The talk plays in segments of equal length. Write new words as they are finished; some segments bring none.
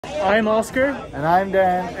I'm Oskar. And I'm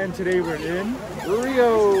Dan. And today we're in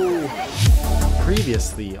Rio.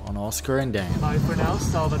 Previously on Oskar and Dan. Bye for now,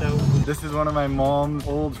 Salvador. This is one of my mom's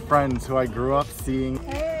old friends who I grew up seeing.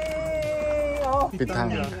 Hey! Oh,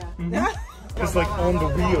 It's like on the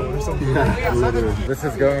wheel or something. Yeah, this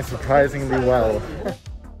is going surprisingly well.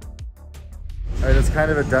 Alright, it's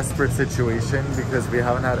kind of a desperate situation because we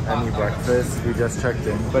haven't had any breakfast. We just checked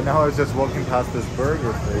in. But now I was just walking past this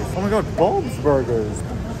burger place. Oh my god, Bulb's Burgers!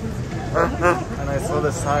 And I saw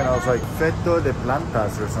the sign, I was like, Feto de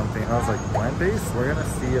plantas or something. And I was like, plant-based? We're gonna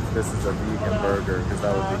see if this is a vegan burger because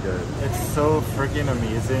that would be good. It's so freaking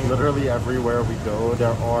amazing. Literally everywhere we go,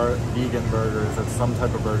 there are vegan burgers at some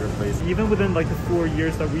type of burger place. Even within like the 4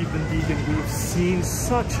 years that we've been vegan, we've seen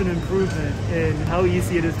such an improvement in how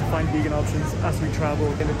easy it is to find vegan options as we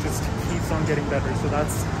travel, and it just keeps on getting better. So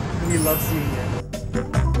we love seeing it.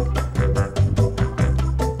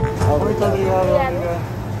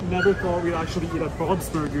 Never thought we'd actually eat at Bob's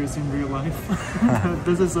Burgers in real life.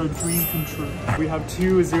 This is a dream come true. We have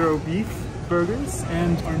 2 zero beef burgers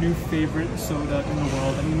and our new favorite soda in the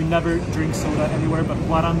world. I mean, we never drink soda anywhere, but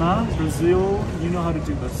Guaraná, Brazil, you know how to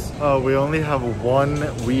do this. Oh, we only have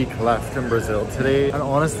 1 week left in Brazil today. And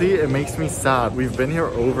honestly, it makes me sad. We've been here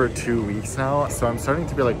over 2 weeks now. So I'm starting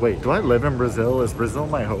to be like, wait, do I live in Brazil? Is Brazil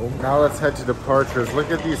my home? Now let's head to departures.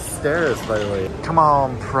 Look at these stairs, by the way. Come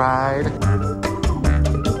on, Pride.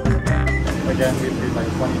 Again, we paid like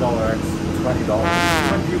 $20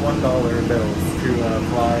 $21 bills to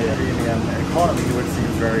fly premium economy, which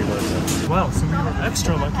seems very worth it. Wow, so we were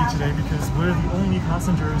extra lucky today because we're the only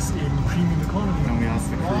passengers in premium economy. And we asked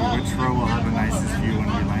the crew which row will have the nicest view when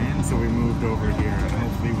we land, so we moved over here.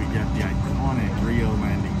 Hopefully we get the iconic Rio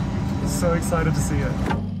landing view. So excited to see it.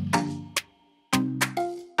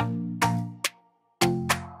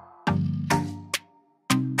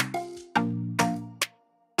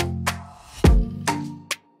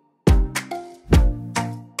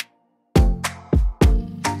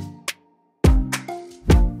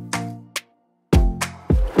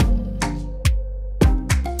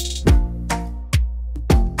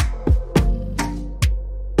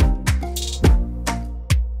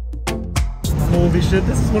 Holy shit,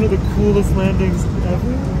 this is one of the coolest landings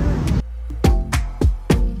ever.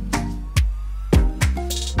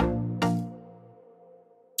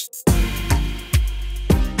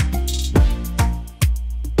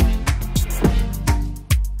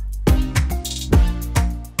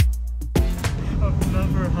 I've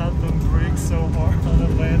never had them brake so hard on a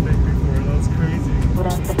landing before, that's crazy.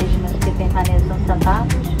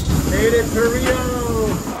 Made it to Rio!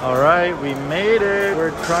 Alright, we made it!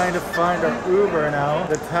 We're trying to find an Uber now.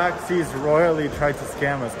 The taxis royally tried to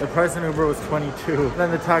scam us. The price in Uber was 22. Then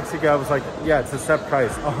the taxi guy was like, yeah, it's a set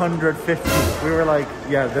price, 150. We were like,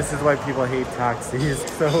 yeah, this is why people hate taxis.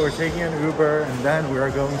 So we're taking an Uber and then we are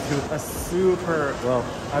going to a super, well,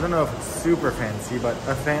 I don't know if it's super fancy, but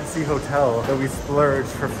a fancy hotel that we splurged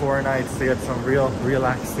for 4 nights to get some real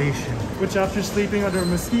relaxation. Which after sleeping under a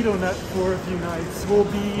mosquito net for a few nights will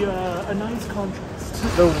be a nice contrast.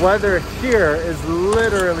 The weather here is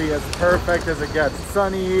literally as perfect as it gets.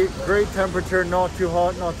 Sunny, great temperature, not too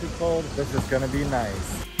hot, not too cold. This is gonna be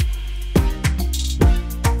nice.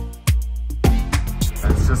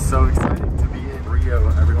 It's just so exciting to be in Rio.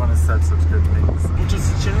 Everyone has said such good things. Which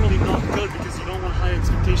is generally not good because you don't want high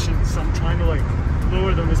expectations, so I'm trying to like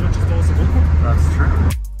lower them as much as possible. That's true.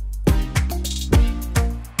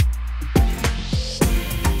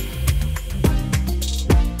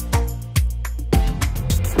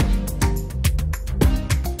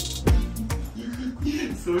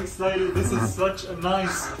 So excited, this is such a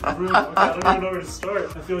nice room. Okay, I don't even know where to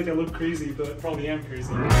start. I feel like I look crazy, but I probably am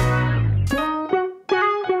crazy.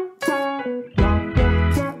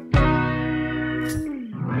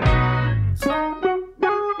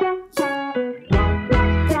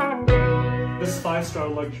 This is 5-star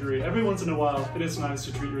luxury. Every once in a while, it is nice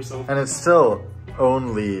to treat yourself. And it's still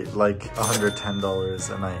only like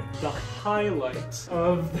 $110 a night. The highlight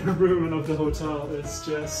of the room and of the hotel is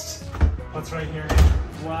just what's right here.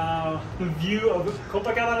 Wow, the view of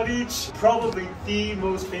Copacabana Beach, probably the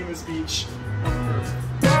most famous beach on earth.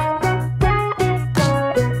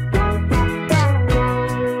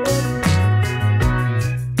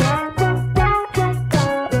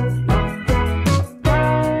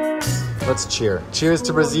 Let's cheer. Cheers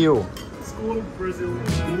to Brazil. School of Brazil.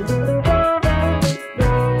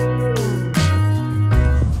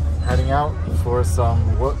 Heading out for some,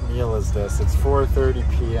 what meal is this? It's 4:30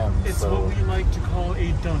 p.m. It's so what we like to call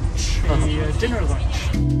a dunch, a dinner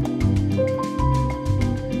lunch.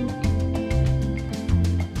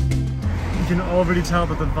 can already tell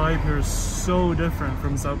that the vibe here is so different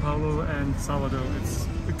from Sao Paulo and Salvador. It's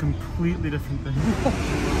a completely different thing.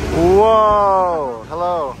 Whoa!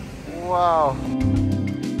 Hello. Wow.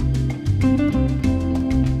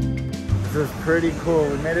 This is pretty cool.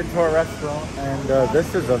 We made it to our restaurant, and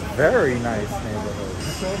this is a very nice neighborhood.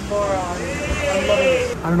 So far, I'm loving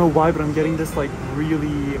it. I don't know why, but I'm getting this like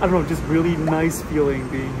really, I don't know, just really nice feeling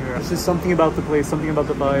being here. It's just something about the place, something about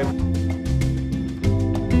the vibe.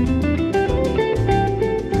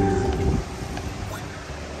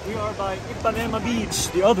 By Ipanema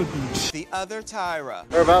Beach, the other beach. The other Tyra.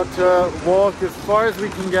 We're about to walk as far as we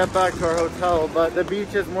can get back to our hotel, but the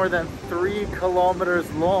beach is more than 3 kilometers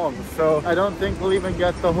long, so I don't think we'll even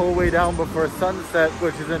get the whole way down before sunset,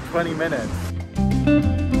 which is in 20 minutes.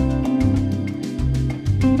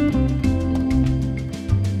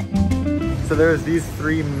 So there's these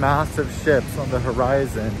 3 massive ships on the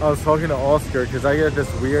horizon. I was talking to Oskar because I get this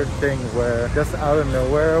weird thing where just out of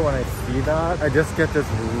nowhere when I see that, I just get this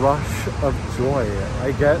rush of joy.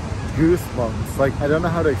 I get goosebumps. Like, I don't know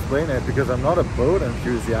how to explain it because I'm not a boat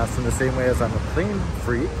enthusiast in the same way as I'm a plane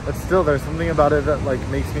freak, but still there's something about it that like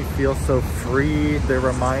makes me feel so free. They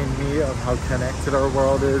remind me of how connected our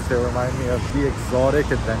world is. They remind me of the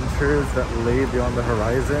exotic adventures that lay beyond the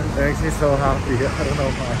horizon. It makes me so happy. I don't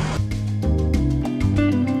know why.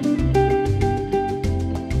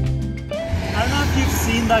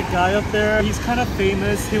 Seen that guy up there. He's kind of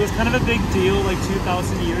famous. He was kind of a big deal like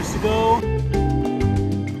 2,000 years ago.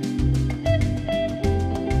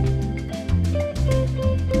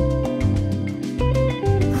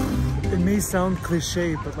 It may sound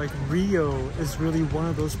cliche, but like Rio is really one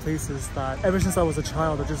of those places that ever since I was a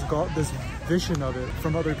child, I just got this vision of it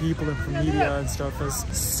from other people and from media and stuff as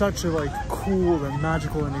such a like cool and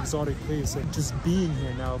magical and exotic place. And just being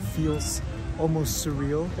here now feels almost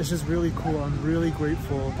surreal. It's just really cool. I'm really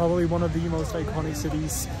grateful. Probably one of the most iconic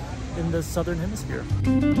cities in the southern hemisphere.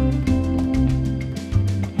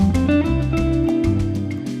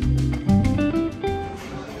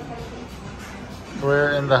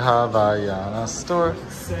 We're in the Havaiana store.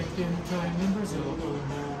 Second time in Brazil.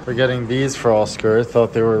 We're getting these for Oskar.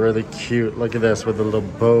 Thought they were really cute. Look at this with the little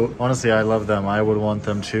boat. Honestly, I love them. I would want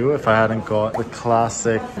them too if I hadn't got the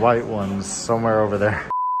classic white ones somewhere over there.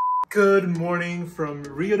 Good morning from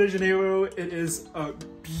Rio de Janeiro. It is a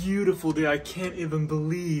beautiful day. I can't even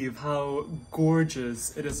believe how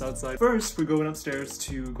gorgeous it is outside. First, we're going upstairs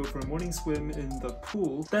to go for a morning swim in the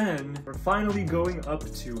pool. Then, we're finally going up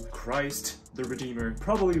to Christ the Redeemer,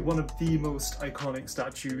 probably one of the most iconic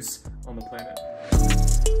statues on the planet.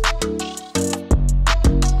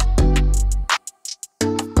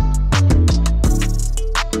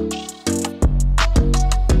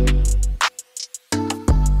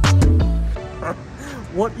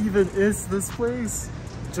 What even is this place?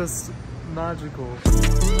 Just magical.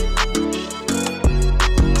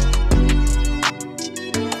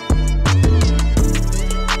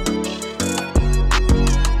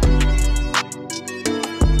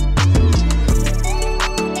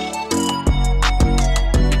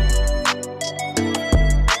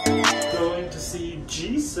 Going to see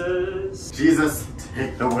Jesus. Jesus,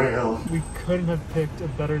 take the wheel. We couldn't have picked a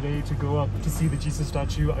better day to go up to see the Jesus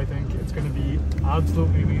statue. I think it's going to be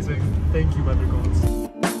absolutely amazing. Thank you, weather gods.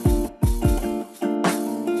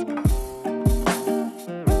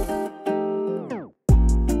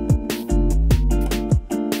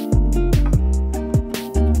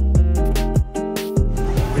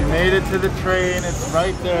 Made it to the train, it's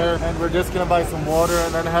right there, and we're just gonna buy some water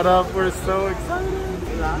and then head up. We're so excited.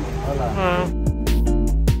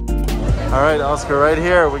 All right, Oskar, right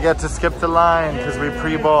here, we get to skip the line because we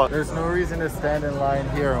pre-bought. There's no reason to stand in line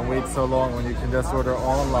here and wait so long when you can just order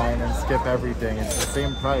online and skip everything. It's the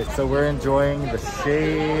same price. So we're enjoying the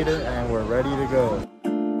shade and we're ready to go.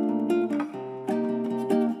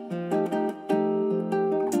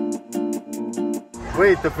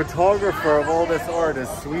 Wait, the photographer of all this art is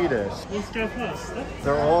Swedish. Oskar Dan.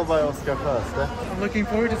 They're all by Oskar Dan. I'm looking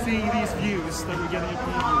forward to seeing these views that we're getting a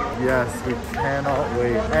preview of. Yes, we cannot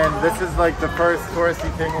wait. And this is like the first touristy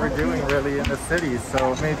thing we're doing really in the city,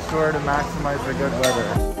 so made sure to maximize the good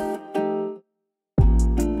weather.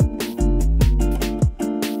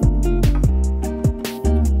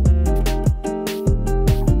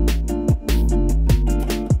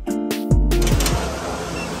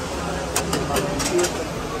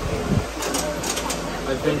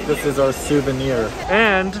 I think this is our souvenir.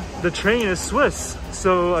 And the train is Swiss,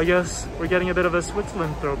 so I guess we're getting a bit of a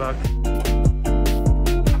Switzerland throwback.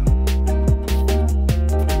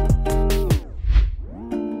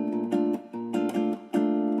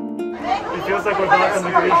 It feels like we're back on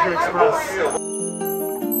the Glacier Express.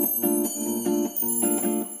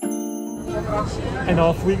 And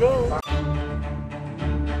off we go.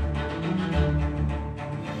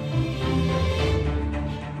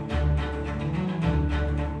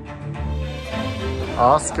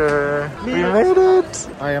 Oscar, we made it!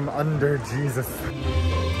 I am under Jesus.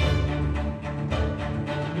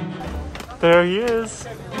 There he is.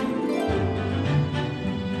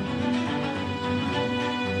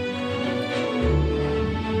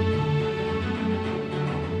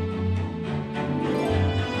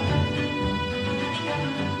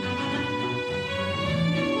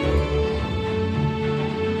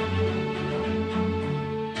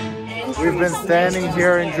 We've been standing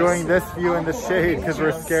here enjoying this view in the shade because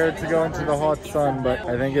we're scared to go into the hot sun, but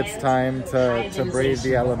I think it's time to brave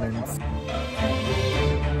the elements.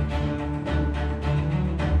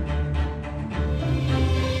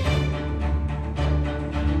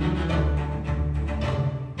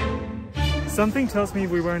 Something tells me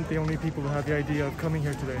we weren't the only people who had the idea of coming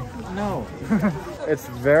here today. No. It's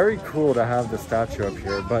very cool to have the statue up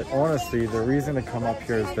here, but honestly, the reason to come up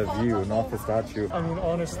here is the view, not the statue. I mean,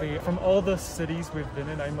 honestly, from all the cities we've been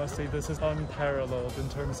in, I must say this is unparalleled in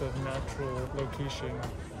terms of natural location.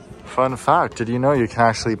 Fun fact, did you know you can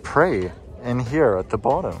actually pray in here at the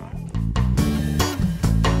bottom?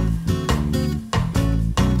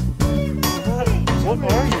 What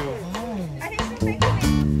are you?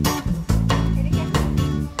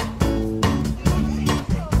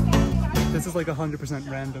 This is like 100%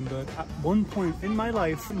 random, but at one point in my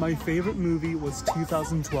life, my favorite movie was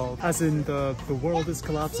 2012, as in the world is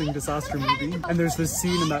collapsing disaster movie. And there's this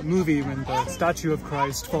scene in that movie when the statue of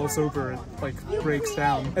Christ falls over, it like breaks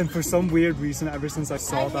down. And for some weird reason, ever since I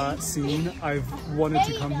saw that scene, I've wanted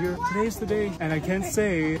to come here. Today's the day, and I can't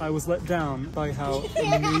say I was let down by how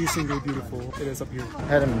amazingly beautiful it is up here.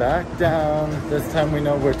 Heading back down. This time we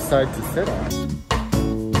know which side to sit on.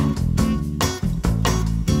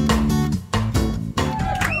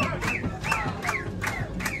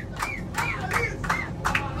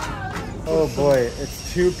 Oh boy,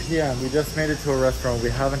 it's 2 p.m. We just made it to a restaurant. We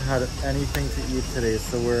haven't had anything to eat today,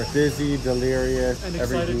 so we're dizzy, delirious, and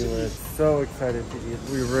excited to eat. So excited to eat.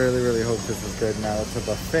 We really hope this is good now. It's a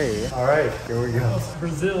buffet. All right, here we go.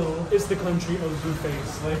 Brazil is the country of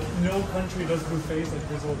buffets. Like, no country does buffets like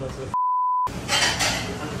Brazil does it.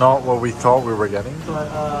 Not what we thought we were getting. But,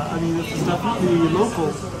 I mean, it's definitely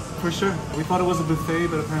local, for sure. We thought it was a buffet,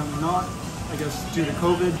 but apparently not. I guess due to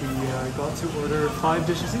COVID, we got to order 5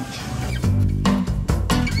 dishes each.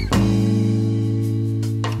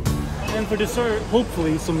 And for dessert,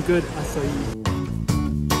 hopefully some good acai.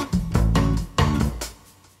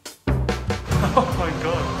 Oh my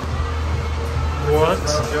god. What?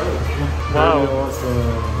 Wow.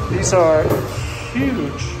 Awesome. These are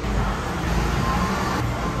huge.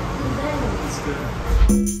 That's good.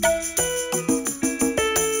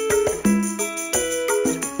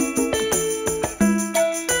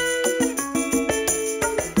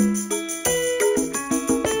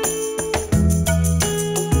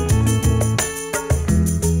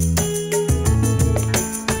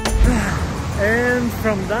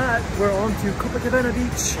 From that, we're on to Copacabana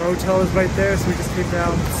Beach. Our hotel is right there, so we just came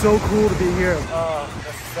down. It's so cool to be here. The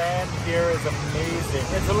sand here is amazing.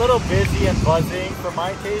 It's a little busy and buzzing for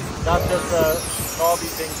my taste. That's just a snobby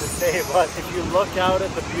thing to say, but if you look out at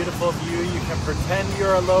the beautiful view, you can pretend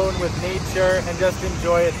you're alone with nature and just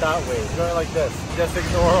enjoy it that way. Enjoy it like this. Just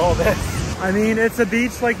ignore all this. I mean, it's a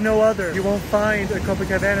beach like no other. You won't find a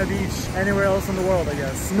Copacabana beach anywhere else in the world, I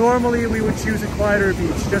guess. Normally, we would choose a quieter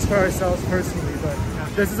beach just for ourselves personally, but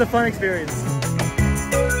this is a fun experience.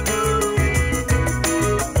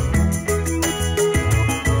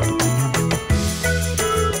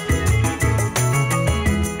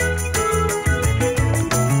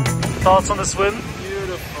 Thoughts on the swim?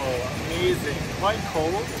 Beautiful, amazing. Quite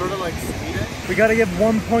cold, sort of like Sweden. We gotta give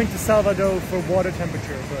 1 point to Salvador for water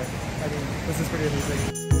temperature, but I mean, this is pretty amazing.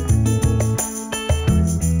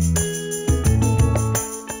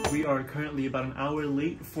 We are currently about an hour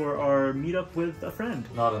late for our meetup with a friend.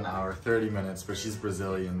 Not an hour, 30 minutes, but she's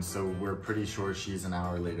Brazilian, so we're pretty sure she's an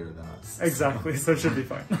hour later than us. Exactly, so it should be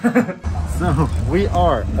fine. So we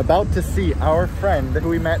are about to see our friend who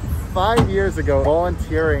we met 5 years ago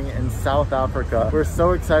volunteering in South Africa. We're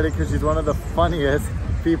so excited because she's one of the funniest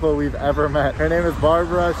people we've ever met. Her name is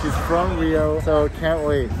Barbara. She's from Rio, so can't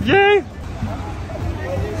wait. Yay!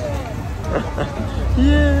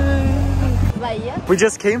 Yay! Bahia? We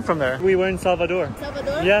just came from there. We were in Salvador.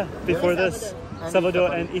 Salvador? Yeah, before this.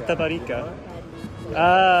 Salvador and Itabarica.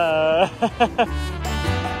 Ah.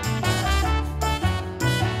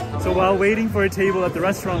 So while waiting for a table at the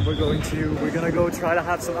restaurant we're gonna go try to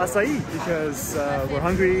have some acai because we're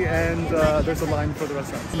hungry and there's a line for the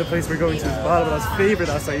restaurant. And the place we're going to is Barbara's favorite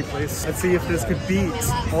acai place. Let's see if this could beat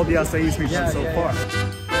all the acais we've done so far.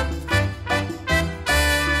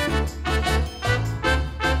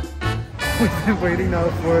 We've been waiting now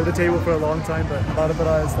for the table for a long time, but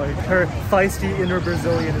Barbara is like, her feisty inner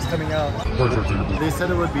Brazilian is coming out. They said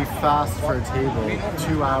it would be fast for a table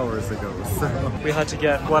 2 hours ago, so... We had to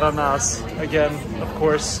get guaranas again, of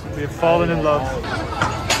course. We have fallen in love.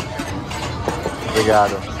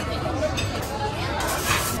 Obrigado.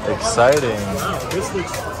 Exciting. Wow, this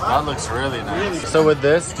looks... That looks really nice. So with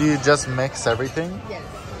this, do you just mix everything? Yes.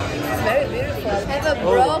 It's very beautiful. Have a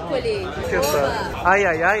broccoli. Look at that. Ay,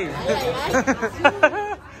 ay,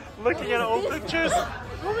 ay. Looking at old pictures.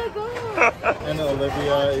 Oh my god. And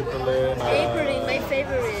Olivia, April, my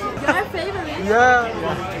favorite. Your favorite? Yeah.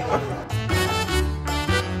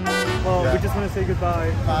 Well, we just want to say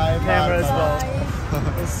goodbye. Bye, Camera as bye.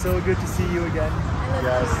 well. It's so good to see you again.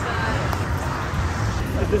 Yes.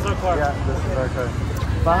 Is this our car? Yeah, this is our car.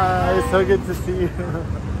 Bye. So good to see you.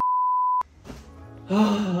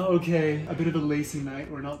 Okay, a bit of a lazy night.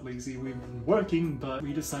 We're not lazy, we've been working, but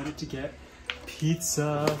we decided to get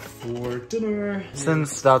pizza for dinner.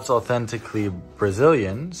 Since that's authentically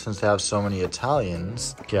Brazilian, since they have so many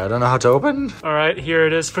Italians. Okay, I don't know how to open. All right, here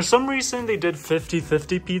it is. For some reason, they did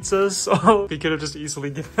 50-50 pizzas, so we could have just easily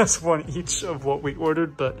given us one each of what we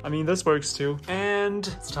ordered, but I mean, this works too. And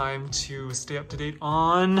it's time to stay up to date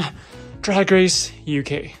on Drag Race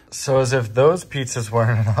UK. So as if those pizzas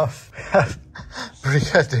weren't enough,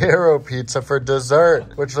 Brigadeiro pizza for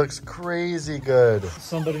dessert, which looks crazy good.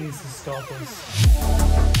 Somebody needs to stop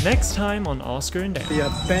us. Next time on Oskar Dan. They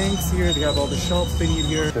have banks here, they have all the shops they need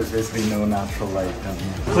here. There's basically no natural light down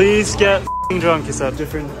here. Please get drunk, it's at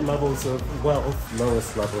different levels of wealth.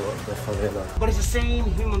 Lowest level of the favela. But it's the same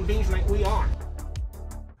human beings like we are.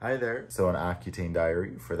 Hi there. So an Accutane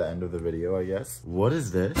diary for the end of the video, I guess. What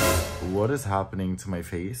is this? What is happening to my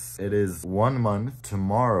face? It is 1 month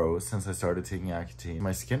tomorrow since I started taking Accutane.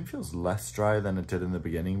 My skin feels less dry than it did in the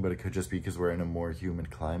beginning, but it could just be because we're in a more humid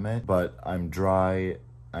climate. But I'm dry.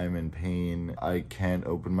 I'm in pain. I can't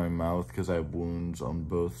open my mouth because I have wounds on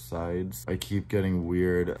both sides. I keep getting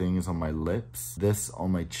weird things on my lips. This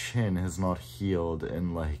on my chin has not healed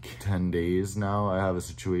in like 10 days now. I have a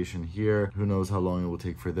situation here. Who knows how long it will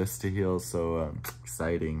take for this to heal, so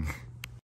exciting.